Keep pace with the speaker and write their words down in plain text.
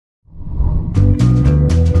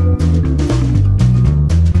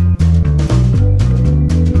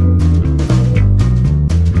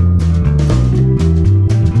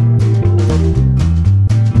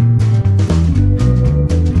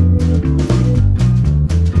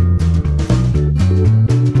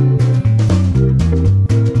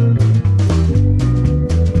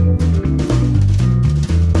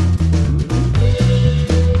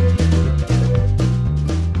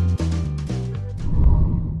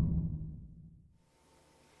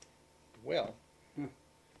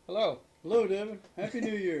Hello. Hello, Devin. Happy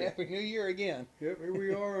New Year. Happy New Year again. Yep, here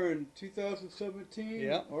we are in 2017.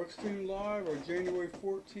 Yep. ArtStreamLIVE, our January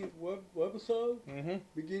 14th webisode,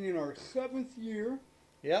 beginning our 7th year.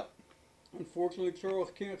 Yep. Unfortunately, Charles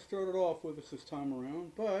can't start it off with us this time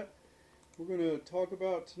around, but we're going to talk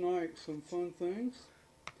about tonight some fun things.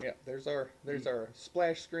 Yep. There's our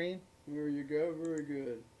splash screen. There you go. Very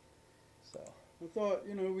good. So I thought,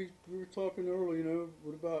 we were talking earlier,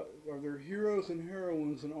 what about, are there heroes and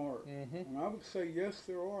heroines in art? And I would say yes,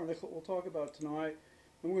 there are, and that's what we'll talk about tonight.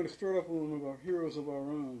 And we're going to start off with one of our heroes of our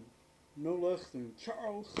own, no less than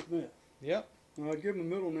Charles Smith. Yep. Now, I'd give him a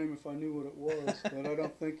middle name if I knew what it was, but I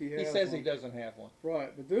don't think he has He says one. he doesn't have one.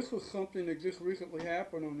 Right, but this was something that just recently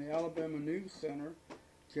happened on the Alabama News Center.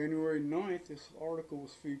 January 9th, this article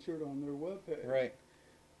was featured on their webpage. Right.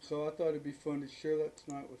 So I thought it'd be fun to share that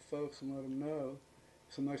tonight with folks and let them know.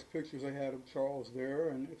 Some nice pictures they had of Charles there,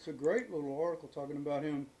 and it's a great little article talking about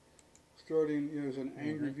him starting as an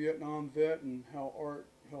angry Vietnam vet and how art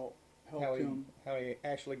helped him. How he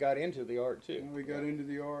actually got into the art too. How he got into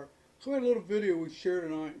the art. So we had a little video we share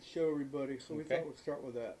tonight and show everybody, so we thought we'd start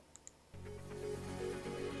with that.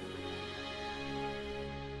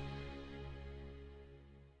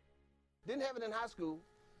 Didn't have it in high school,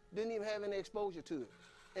 didn't even have any exposure to it.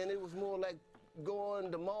 And it was more like going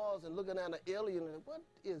to Mars and looking at an alien and what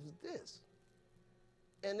is this?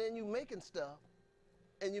 And then you making stuff,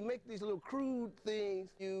 and you make these little crude things.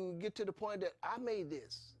 You get to the point that I made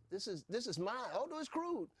this. This is mine. Although it's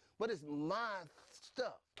crude, but it's my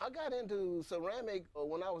stuff. I got into ceramic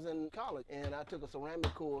when I was in college, and I took a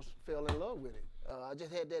ceramic course, fell in love with it. I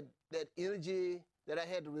just had that energy that I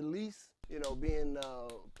had to release, being a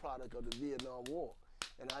product of the Vietnam War.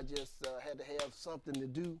 And I just had to have something to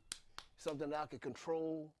do, something that I could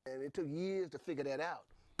control, and it took years to figure that out.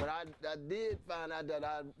 But I did find out that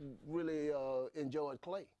I really enjoyed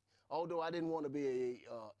clay, although I didn't want to be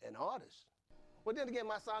an artist. But then again,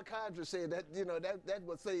 my psychiatrist said that that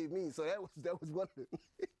would save me, so that was one of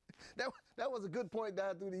the that was a good point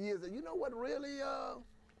down through the years. That what really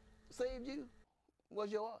saved you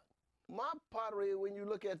was your art. My pottery, when you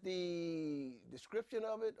look at the description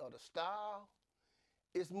of it or the style,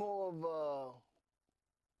 it's more of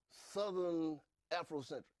Southern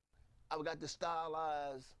Afrocentric. I've got the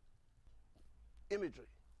stylized imagery.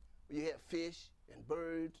 You have fish and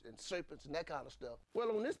birds and serpents and that kind of stuff. Well,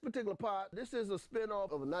 on this particular pot, this is a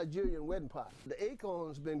spin-off of a Nigerian wedding pot. The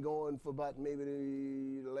acorn's been going for about maybe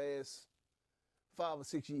the last 5 or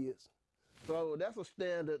 6 years. So that's a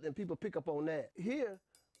standard, and people pick up on that. Here,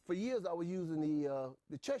 for years, I was using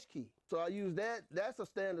the church key. So I use that. That's a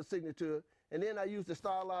standard signature. And then I use the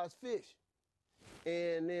stylized fish.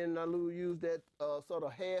 And then I use that sort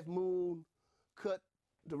of half moon cut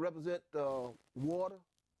to represent water.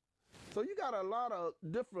 So you got a lot of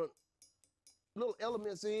different little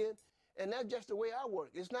elements in, and that's just the way I work.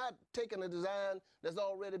 It's not taking a design that's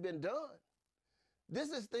already been done. This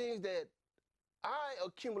is things that I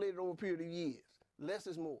accumulated over a period of years. Less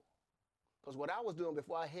is more. Because what I was doing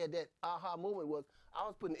before I had that aha moment was I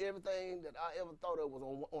was putting everything that I ever thought of was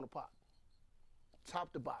on a pot.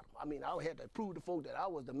 Top to bottom. I mean, I had to prove to folks that I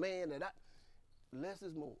was the man less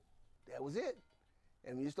is more. That was it.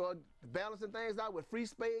 And when you start balancing things out with free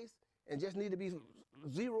space and just need to be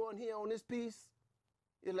zero in here on this piece,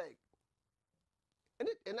 it's like, and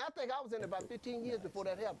I think I was in it about 15 years before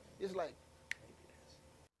that happened. It's like,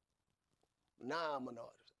 now I'm an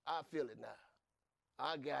artist. I feel it now.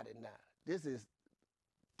 I got it now. This is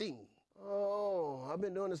thing. Oh, I've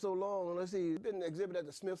been doing it so long. Let's see, I've been exhibited at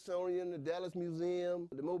the Smithsonian, the Dallas Museum,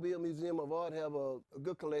 the Mobile Museum of Art have a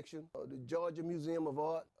good collection, the Georgia Museum of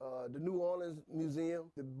Art, the New Orleans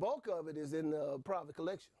Museum. The bulk of it is in the private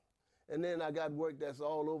collection. And then I got work that's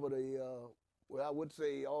all over I would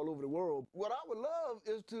say all over the world. What I would love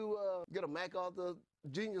is to get a MacArthur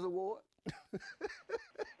Genius Award.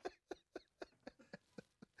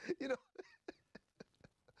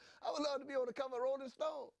 I would love to be on the cover of Rolling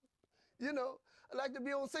Stone. I'd like to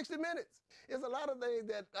be on 60 Minutes. It's a lot of things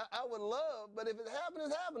that I would love, but if it happens,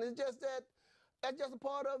 it's happening. It's just that's just a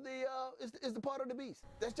part of it's the part of the beast.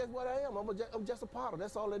 That's just what I am. I'm just a potter.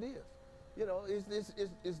 That's all it is.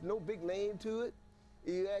 It's no big name to it.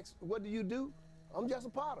 You ask, what do you do? I'm just a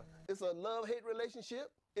potter. It's a love-hate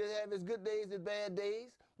relationship. It has its good days, its bad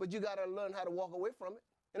days, but you got to learn how to walk away from it.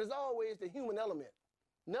 And it's always the human element,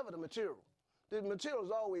 never the material. The material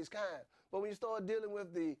is always kind, but when you start dealing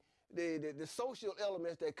with the social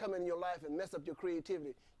elements that come in your life and mess up your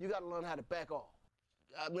creativity, you got to learn how to back off.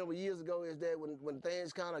 I remember years ago is that when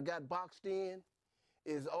things kind of got boxed in,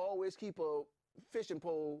 is always keep a fishing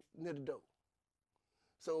pole near the door.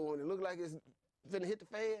 So when it look like it's finna hit the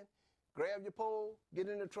fan, grab your pole, get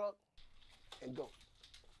in the truck, and go.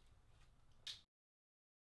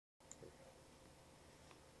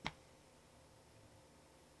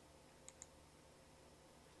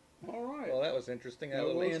 All right. Well, that was interesting. That That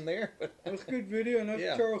little was- end there. That's a good video, and that's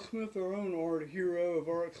Yeah. Charles Smith, our own art hero of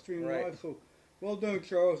ArtStreamLIVE. Right. So, well done,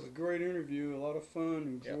 Charles. It's a great interview. A lot of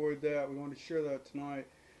fun. Yep. Enjoyed that. We wanted to share that tonight.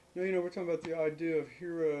 Now, we're talking about the idea of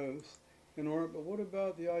heroes in art, but what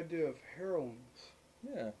about the idea of heroines?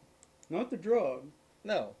 Yeah. Not the drug,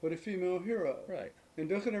 No. but a female hero. Right. And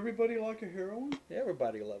doesn't everybody like a heroine?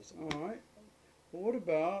 Everybody loves them. All right. Well, what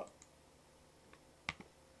about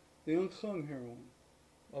the unsung heroine?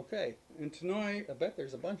 Okay. And tonight, I bet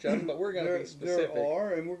there's a bunch of them, but we're going to there, be specific. there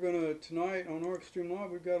are, and we're going to, tonight on ArtStreamLIVE,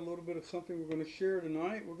 we've got a little bit of something we're going to share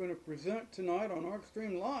tonight. We're going to present tonight on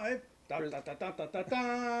ArtStreamLIve. Da, da, da, da, da, da,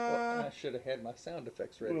 Well, da. I should have had my sound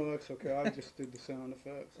effects ready. Well, that's okay. I just did the sound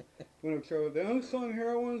effects. We're going to show the unsung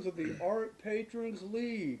heroines of the Art Patrons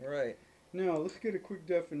League. Right. Now, let's get a quick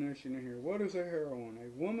definition in here. What is a heroine? A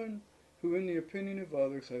woman who, in the opinion of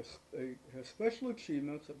others, has special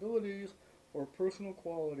achievements, abilities, or personal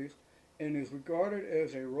qualities, and is regarded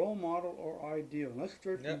as a role model or ideal. And that's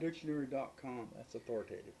straight from Yep. dictionary.com. That's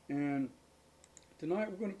authoritative. And tonight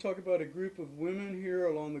we're going to talk about a group of women here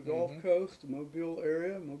along the Gulf Mhm. Coast, the Mobile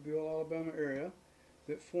area, Mobile, Alabama area,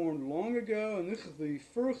 that formed long ago. And this is the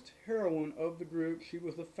first heroine of the group. She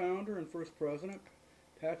was the founder and first president,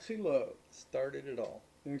 Patsy Lowe. Started it all.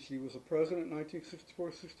 And she was a president in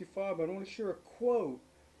 1964-65. I want to share a quote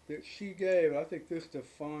that she gave. I think this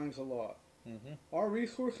defines a lot. Mm-hmm. Our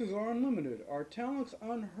resources are unlimited, our talents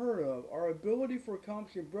unheard of, our ability for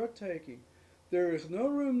accomplishing breathtaking. There is no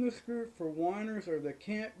room in this group for whiners or the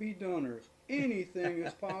can't-be-doners. Anything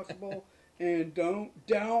is possible, and don't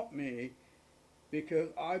doubt me, because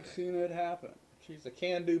I've seen it happen. She's a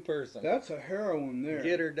can-do person. That's a heroine there.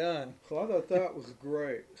 Get her done. So I thought that was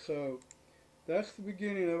great. So that's the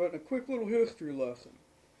beginning of it. And a quick little history lesson.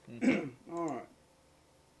 Mm-hmm. All right.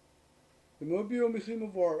 The Mobile Museum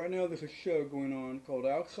of Art, right now there's a show going on called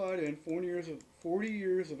Outside In, 40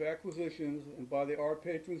 years of acquisitions, and by the Art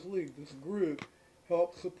Patrons League. This group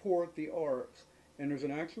helps support the arts. And there's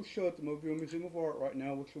an actual show at the Mobile Museum of Art right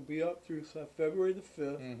now, which will be up through February the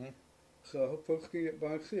 5th. Mm-hmm. So I hope folks can get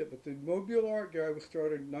by and see it. But the Mobile Art Gallery was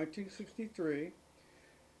started in 1963.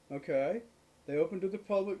 Okay. They opened to the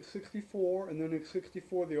public in 64, and then in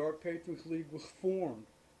 64 the Art Patrons League was formed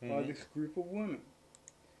by this group of women.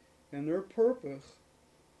 And their purpose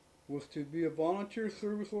was to be a volunteer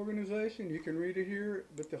service organization. You can read it here.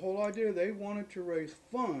 But the whole idea, they wanted to raise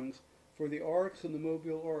funds for the arts and the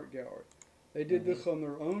Mobile Art Gallery. They did this on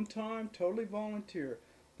their own time, totally volunteer.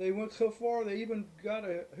 They went so far, they even got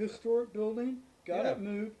a historic building, got it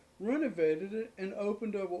moved, renovated it, and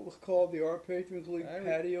opened up what was called the Art Patrons League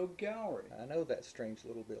Patio Gallery. I know that strange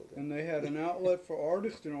little building. And they had an outlet for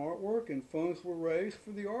artists and artwork, and funds were raised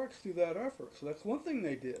for the arts through that effort. So that's one thing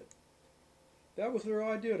they did. That was their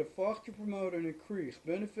idea, to foster, promote, and increase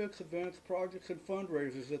benefits, events, projects, and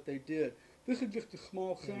fundraisers that they did. This is just a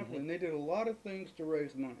small sample, and they did a lot of things to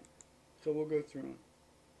raise money. So we'll go through them.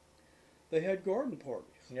 They had garden parties.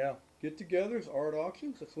 Yeah. Get-togethers, art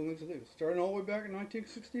auctions, that's one of the things. Starting all the way back in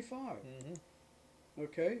 1965. Mm-hmm.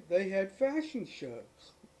 Okay, they had fashion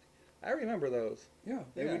shows. I remember those. Yeah,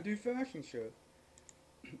 they would do fashion shows.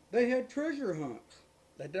 They had treasure hunts.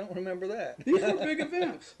 I don't remember that. These were big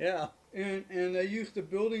events. Yeah. And they used the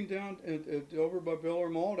building down over by Bel Air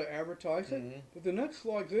Mall to advertise it. Mm-hmm. But the next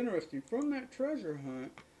slide's interesting. From that treasure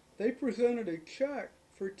hunt, they presented a check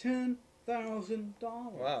for $10,000.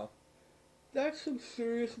 Wow. That's some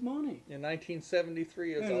serious money. In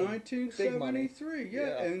 1973 is In all 1973, big money.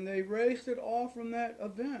 yeah, and they raised it all from that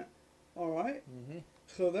event. All right? Mm-hmm.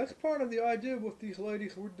 So that's part of the idea of what these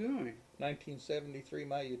ladies were doing. 1973,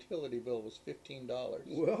 my utility bill was $15.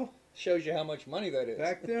 Well, Shows you how much money that is.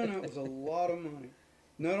 back then that was a lot of money.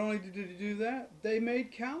 Not only did they do that, they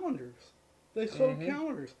made calendars. They sold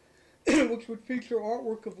calendars, which would feature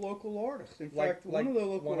artwork of local artists. In fact, one of the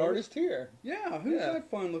local one artist here. Yeah, who's that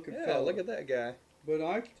fine-looking Yeah, fellow? look at that guy. But well,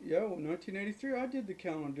 1983, I did the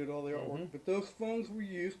calendar, did all the artwork. But those funds were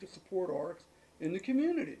used to support arts in the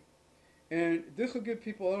community. And this will give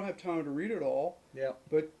people, I don't have time to read it all, Yeah.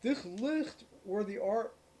 but this list where the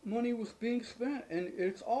art money was being spent, and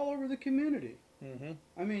it's all over the community. Mm-hmm.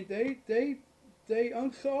 I mean, they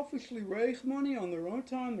unselfishly raised money on their own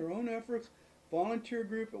time, their own efforts. Volunteer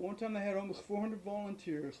group, at one time they had almost 400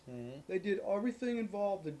 volunteers. Mm-hmm. They did everything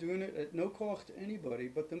involved in doing it at no cost to anybody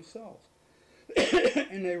but themselves.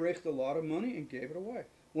 And they raised a lot of money and gave it away.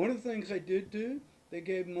 One of the things they did do, they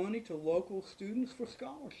gave money to local students for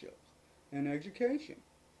scholarships. and education.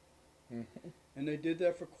 Mm-hmm. And they did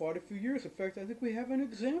that for quite a few years. In fact, I think we have an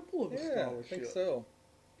example of a Yeah, I scholarship. think so.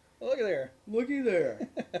 Well, look at there. Looky there.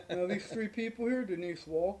 Now these three people here, Denise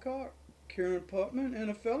Walcott, Karen Putman, and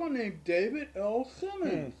a fellow named David L.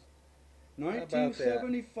 Simmons. How about that?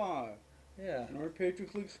 1975. Yeah. An Art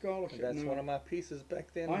Patriots League scholarship. That's Now, one of my pieces back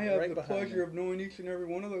then. I have right the behind pleasure me. of knowing each and every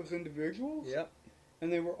one of those individuals. Yep.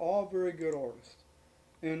 And they were all very good artists.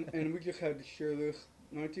 And we just had to share this.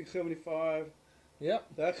 1975. Yep.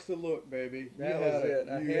 That's the look, baby. That You was had it.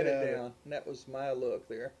 I You had had it down. And that was my look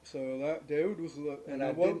there. So that David was the look. And And I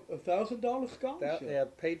it was $1,000 scholarship. Yeah,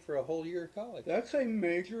 paid for a whole year of college. That's a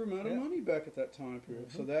major amount of Yeah. money back at that time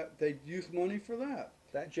period. So Mhm. that they used money for that.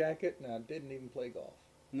 That jacket, and I didn't even play golf.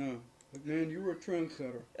 No. But man, you were a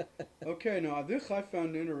trendsetter. Okay, now this I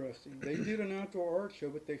found interesting. They did an outdoor art show,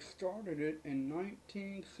 but they started it in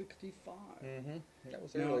 1965. Mm-hmm. That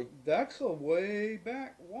was Now, early. that's a way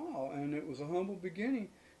back. Wow. And it was a humble beginning.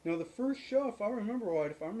 Now, the first show, if I remember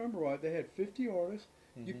right, they had 50 artists.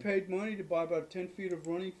 You Mhm. paid money to buy about 10 feet of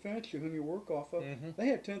running fence you hung your work off of. Mhm. They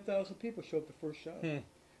had 10,000 people show up the first show. Hmm.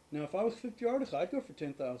 Now, if I was 50 artists, I'd go for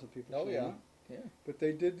 10,000 people. Oh, showing yeah. up. Yeah. But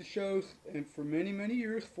they did the shows and for many, many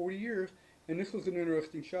years, 40 years. And this was an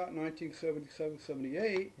interesting shot, 1977,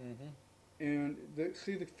 78. Mm-hmm. And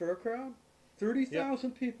see the fair crowd?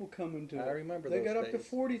 30,000 people coming to it. I remember They those got up to days.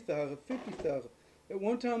 40,000, 50,000. At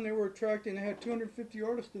one time they were attracting, they had 250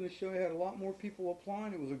 artists in the show. They had a lot more people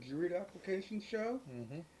applying. It was a juried application show.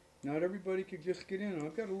 Mm-hmm. Not everybody could just get in.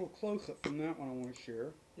 I've got a little close-up from that one I want to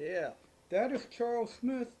share. Yeah. That is Charles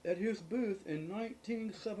Smith at his booth in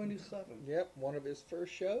 1977. Yep. One of his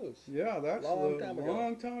first shows. Yeah, that's Long a time ago.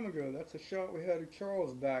 long time ago. That's a shot we had of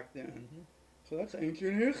Charles back then. Mm-hmm. So that's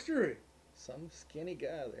ancient history. Some skinny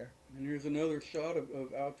guy there. And here's another shot of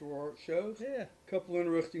outdoor art shows. Yeah. A couple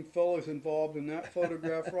interesting fellows involved in that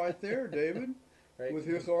photograph right there, David, Right. with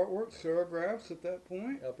his artwork, serigraphs at that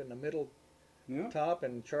point. Up in the middle Yeah, top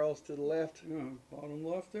and Charles to the left. yeah, bottom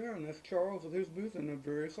left there, and that's Charles with his booth and the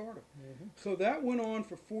various artists. Mm-hmm. So that went on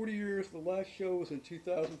for 40 years. The last show was in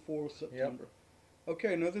 2004, September.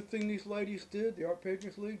 Okay, another thing these ladies did, the Art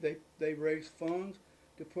Patriots League, they raised funds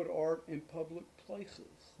to put art in public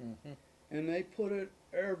places. Mm-hmm. And they put it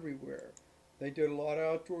everywhere. They did a lot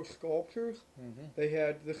of outdoor sculptures. Mm-hmm. They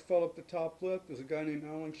had this fellow up the top left. There's a guy named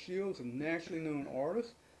Alan Shields, a nationally known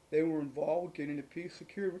artist. They were involved with getting a piece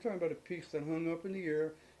secured. We're talking about a piece that hung up in the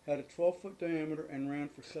air, had a 12-foot diameter, and ran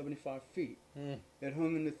for 75 feet. Mm. It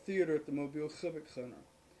hung in the theater at the Mobile Civic Center.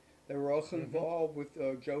 They were also involved with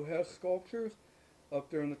Joe Hess sculptures. Up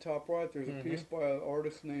there in the top right, there's a piece by an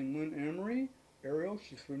artist named Lynn Emery, Ariel.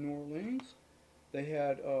 She's from New Orleans. They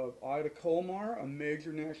had Ida Kohlmeyer, a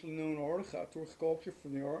major nationally known artist, outdoor sculpture for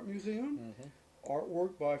the Art Museum. Mm-hmm.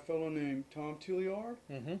 Artwork by a fellow named Tom Tilliard.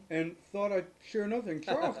 Mm-hmm. And thought I'd share another thing.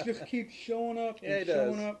 Charles just keeps showing up Yeah, and he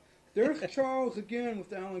showing does. up. There's Charles again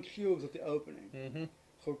with Alan Shields at the opening. Mm-hmm.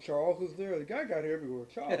 So Charles was there. The guy got everywhere.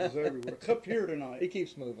 Charles was everywhere, except here tonight. He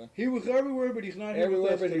keeps moving. He was everywhere, but he's not here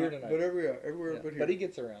Everywhere with us but here tonight. tonight. But everywhere Yeah, but here. but he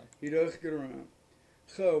gets around. He does get around.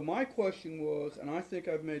 So my question was, and I think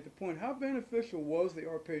I've made the point, how beneficial was the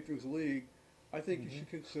Art Patrons League? I think you should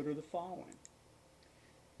consider the following.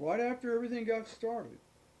 Right after everything got started,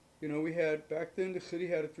 you know, we had, back then the city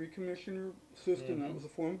had a 3-commissioner system. That was a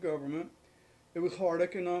form of government. It was hard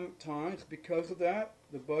economic times. Because of that,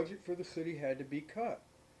 the budget for the city had to be cut.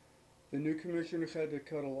 The new commissioners had to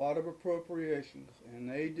cut a lot of appropriations, and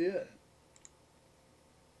they did.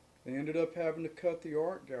 They ended up having to cut the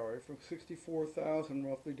art gallery from $64,000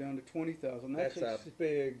 roughly down to $20,000. That's a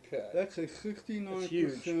big cut. That's a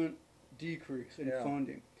 69% decrease in Yeah.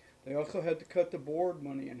 funding. They also had to cut the board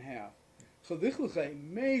money in half. So this was a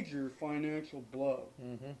major financial blow.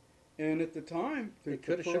 Mm-hmm. And at the time, It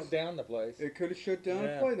could have shut down the place. It could have shut down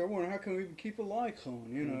Yeah. the play. They're wondering, how can we even keep the lights on?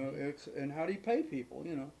 You know, and how do you pay people?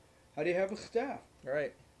 You know, how do you have a staff?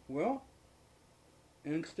 Right. Well,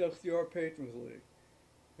 in steps the Art Patrons League.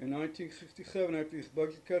 In 1967, after these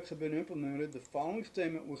budget cuts had been implemented, the following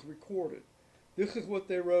statement was recorded. This is what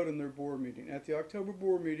they wrote in their board meeting. At the October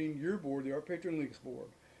board meeting, your board, the Art Patron League's board,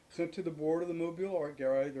 sent to the board of the Mobile Art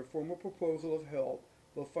Gallery their formal proposal of help,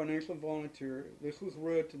 both financial and volunteer. This was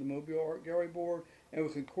read to the Mobile Art Gallery board and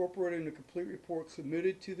was incorporated in a complete report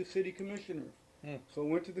submitted to the city commissioners. So it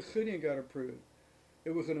went to the city and got approved.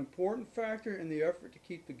 It was an important factor in the effort to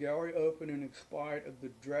keep the gallery open in spite of the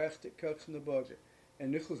drastic cuts in the budget.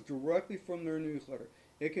 And this was directly from their newsletter.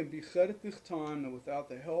 It can be said at this time that without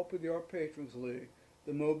the help of the Art Patrons League,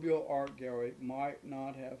 the Mobile Art Gallery might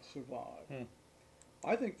not have survived.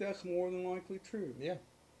 I think that's more than likely true. Yeah.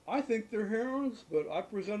 I think they're heroes, but I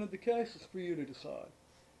presented the cases for you to decide.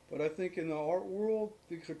 But I think in the art world,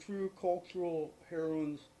 these are true cultural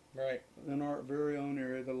heroines Right. in our very own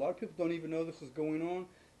area. That a lot of people don't even know this is going on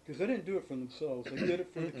because they didn't do it for themselves. They did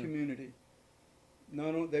it for the community. Not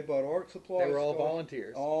only they bought art supplies. They were all stuff,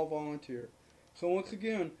 volunteers. All volunteer. So once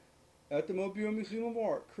again, at the Mobile Museum of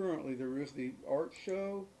Art, currently there is the art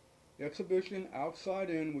show, exhibition Outside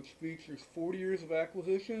In, which features 40 years of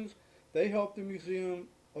acquisitions. They helped the museum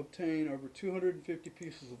obtain over 250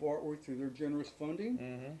 pieces of artwork through their generous funding.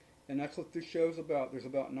 Mm-hmm. And that's what this show's about. There's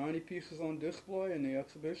about 90 pieces on display in the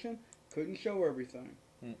exhibition. Couldn't show everything,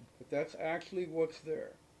 but that's actually what's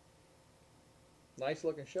there. Nice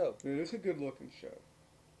looking show. It is a good looking show.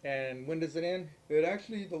 And when does it end? It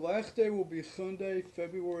actually, the last day will be Sunday,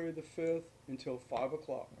 February the 5th until 5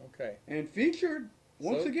 o'clock. Okay. And featured,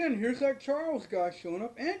 once again, here's that Charles guy showing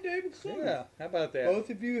up, and David Simmons. Yeah, how about that? Both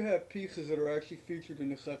of you have pieces that are actually featured in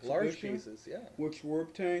this exhibition. Large pieces, yeah. Which were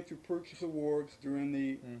obtained through purchase awards during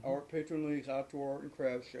the Art Patron League's Outdoor Art and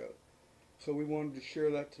Craft Show. So we wanted to share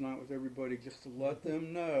that tonight with everybody just to let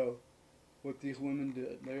them know what these women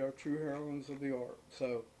did. They are true heroines of the art.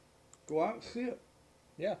 So go out and see it.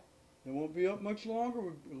 Yeah. It won't be up much longer.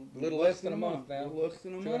 A little less than a month now. A little less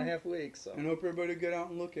than a month. 2.5 weeks. So. And hope everybody get out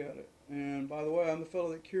and look at it. And by the way, I'm the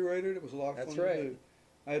fellow that curated it. It was a lot of fun to do.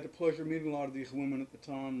 I had the pleasure of meeting a lot of these women at the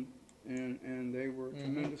time, and they were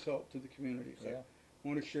tremendous help to the community. So I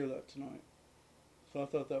want to share that tonight. So I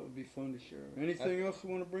thought that would be fun to share. Anything else you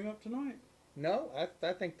want to bring up tonight? No,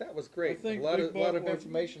 I think that was great. I think a lot of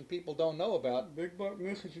information people don't know about. Big Buck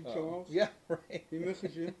misses you, Charles. Yeah, right. He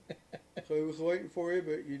misses you. So he was waiting for you,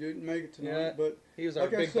 but you didn't make it tonight. Yeah, but he was our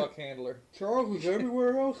like Big Buck handler. Charles was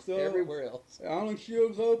everywhere else, though. Everywhere else. Alan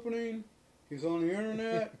Shields opening. He's on the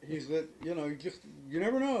internet. He's at, you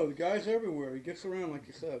never know. The guy's everywhere. He gets around, like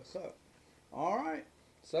you said. So, all right.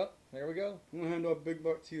 So, there we go. I'm going to hand off Big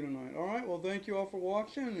Buck to you tonight. All right. Well, thank you all for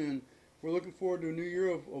watching, and we're looking forward to a new year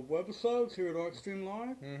of webisodes here at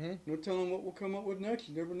ArtStreamLIVE. No telling what we'll come up with next.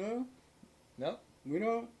 You never know. No. We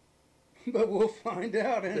don't. But we'll find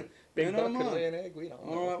out. And Big Buck could lay an egg. We don't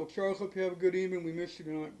know. All right. Well, Charles, hope you have a good evening. We miss you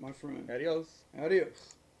tonight, my friend. Adios.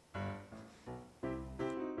 Adios.